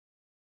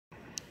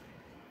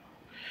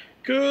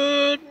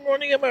Good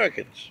morning,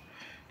 Americans.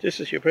 This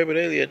is your favorite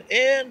alien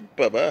and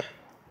Bubba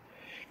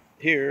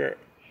here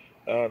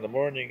on the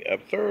morning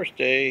of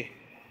Thursday,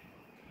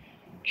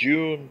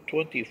 June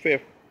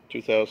 25th,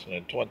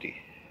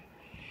 2020.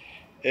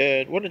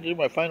 And wanted to do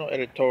my final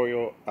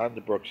editorial on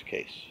the Brooks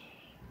case.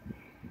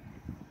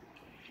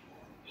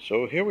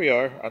 So here we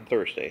are on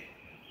Thursday.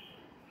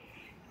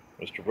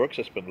 Mr. Brooks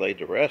has been laid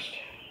to rest.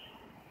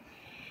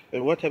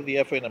 And what have the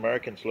African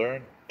Americans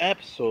learned?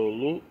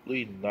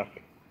 Absolutely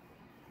nothing.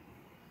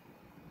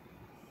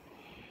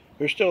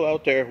 They're still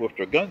out there with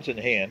their guns in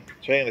hand,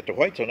 saying that the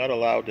whites are not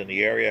allowed in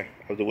the area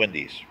of the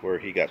Wendy's where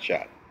he got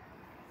shot.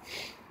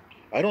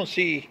 I don't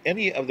see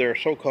any of their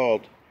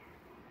so-called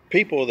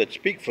people that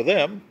speak for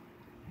them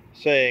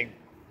saying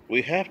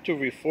we have to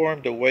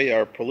reform the way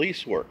our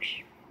police works.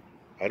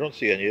 I don't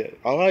see any.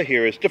 All I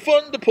hear is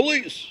defund the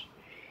police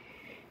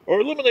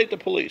or eliminate the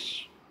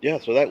police. Yeah,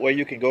 so that way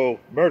you can go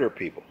murder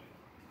people.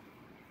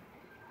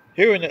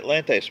 Here in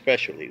Atlanta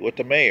especially, with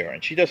the mayor,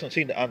 and she doesn't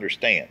seem to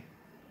understand.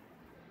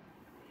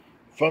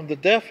 From the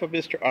death of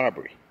Mr.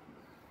 Arbery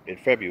in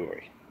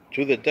February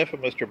to the death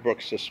of Mr.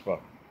 Brooks this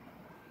month,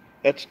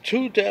 that's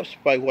 2 deaths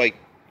by white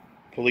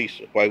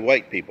police, by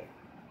white people,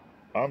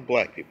 on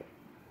black people.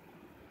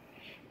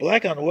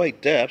 Black on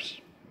white deaths,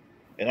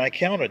 and I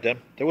counted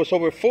them, there was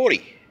over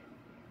 40,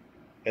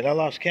 and I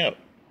lost count.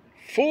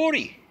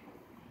 40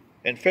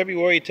 in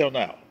February till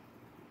now.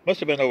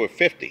 Must have been over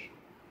 50.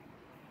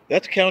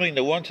 That's counting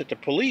the ones that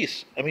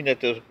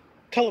the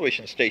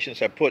television stations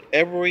have put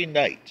every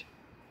night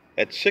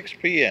at 6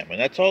 p.m.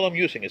 And that's all I'm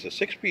using is a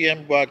 6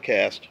 p.m.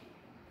 broadcast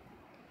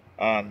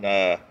on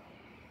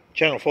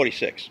Channel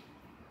 46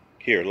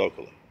 here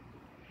locally.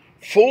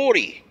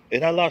 40!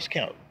 And I lost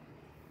count.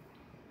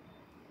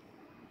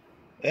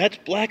 That's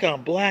black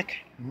on black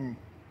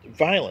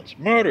violence.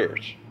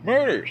 Murders.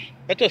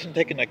 That doesn't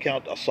take into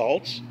account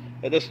assaults.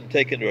 That doesn't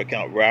take into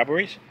account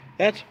robberies.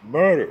 That's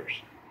murders.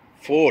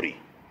 40.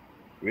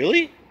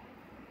 Really?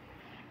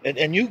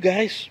 And you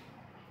guys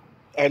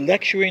are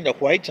lecturing the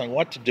whites on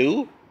what to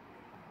do?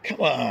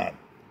 Come on.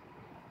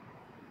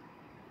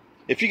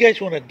 If you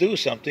guys want to do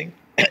something,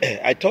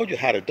 I told you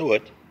how to do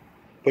it,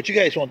 but you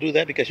guys won't do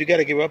that because you got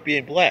to give up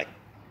being black.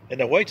 And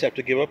the whites have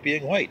to give up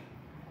being white.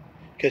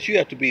 Because you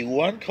have to be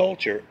one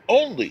culture,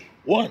 only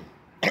one.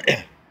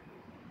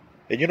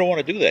 And you don't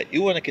want to do that.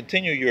 You want to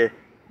continue your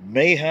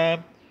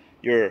mayhem,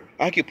 your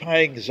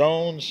occupying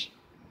zones.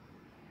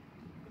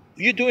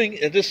 You're doing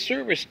a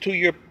disservice to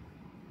your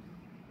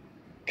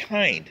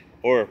kind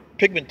or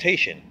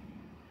pigmentation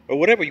or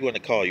whatever you want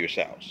to call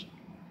yourselves.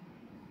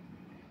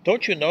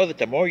 Don't you know that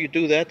the more you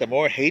do that, the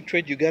more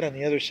hatred you get on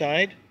the other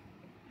side?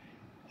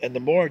 And the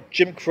more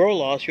Jim Crow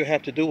laws you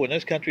have to do when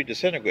this country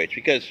disintegrates,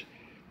 because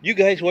you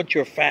guys want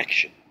your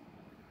faction.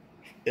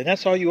 And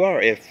that's all you are,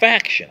 a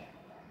faction.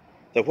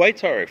 The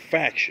whites are a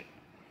faction.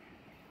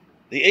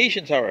 The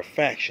Asians are a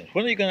faction.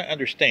 When are you going to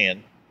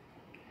understand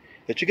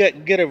that you got to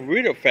get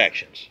rid of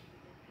factions?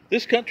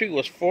 This country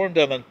was formed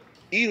on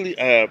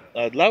a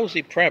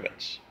lousy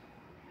premise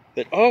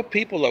that all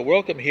people are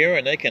welcome here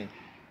and they can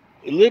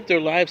live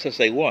their lives as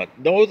they want.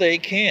 No, they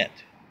can't.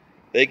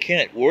 They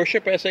can't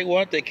worship as they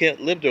want. They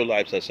can't live their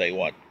lives as they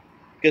want.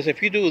 Because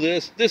if you do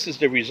this, this is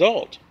the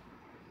result.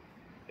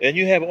 And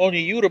you have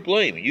only you to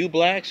blame. You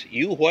blacks,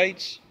 you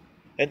whites,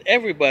 and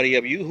everybody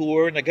of you who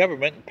were in the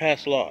government and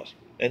passed laws.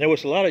 And there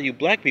was a lot of you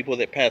black people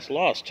that passed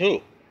laws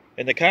too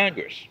in the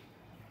Congress.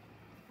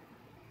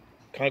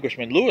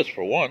 Congressman Lewis,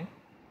 for one.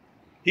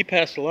 He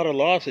passed a lot of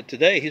laws that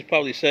today he's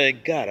probably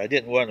saying, God, I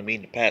didn't want to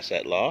mean to pass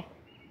that law.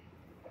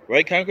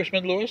 Right,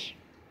 Congressman Lewis?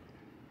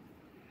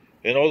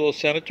 And all those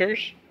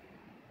senators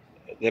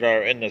that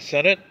are in the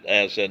Senate,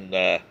 as in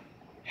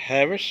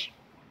Harris,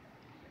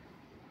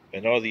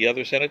 and all the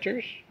other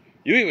senators.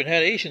 You even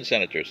had Asian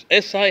senators.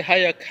 S.I.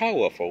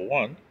 Hayakawa, for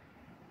one.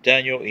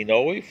 Daniel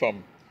Inouye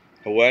from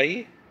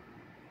Hawaii.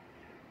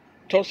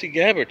 Tulsi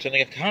Gabbard's in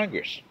the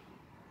Congress.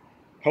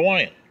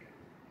 Hawaiian.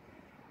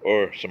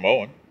 Or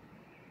Samoan.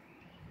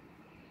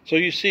 So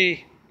you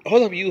see,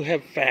 all of you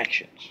have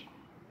factions.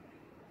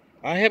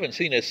 I haven't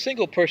seen a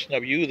single person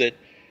of you that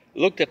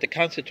looked at the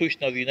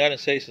Constitution of the United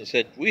States and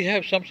said, we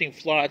have something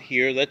flawed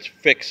here, let's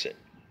fix it.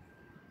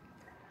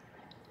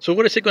 So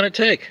what is it going to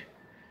take?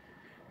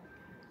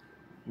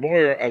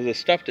 More of the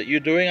stuff that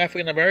you're doing,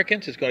 African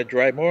Americans, is going to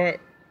drive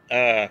more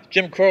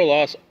Jim Crow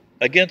laws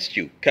against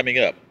you coming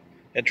up.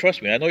 And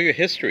trust me, I know your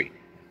history,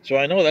 so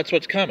I know that's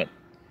what's coming.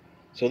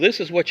 So this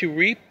is what you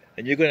reap,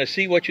 and you're going to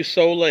see what you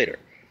sow later.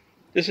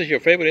 This is your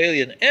favorite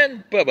alien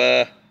and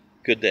Bubba.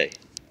 Good day.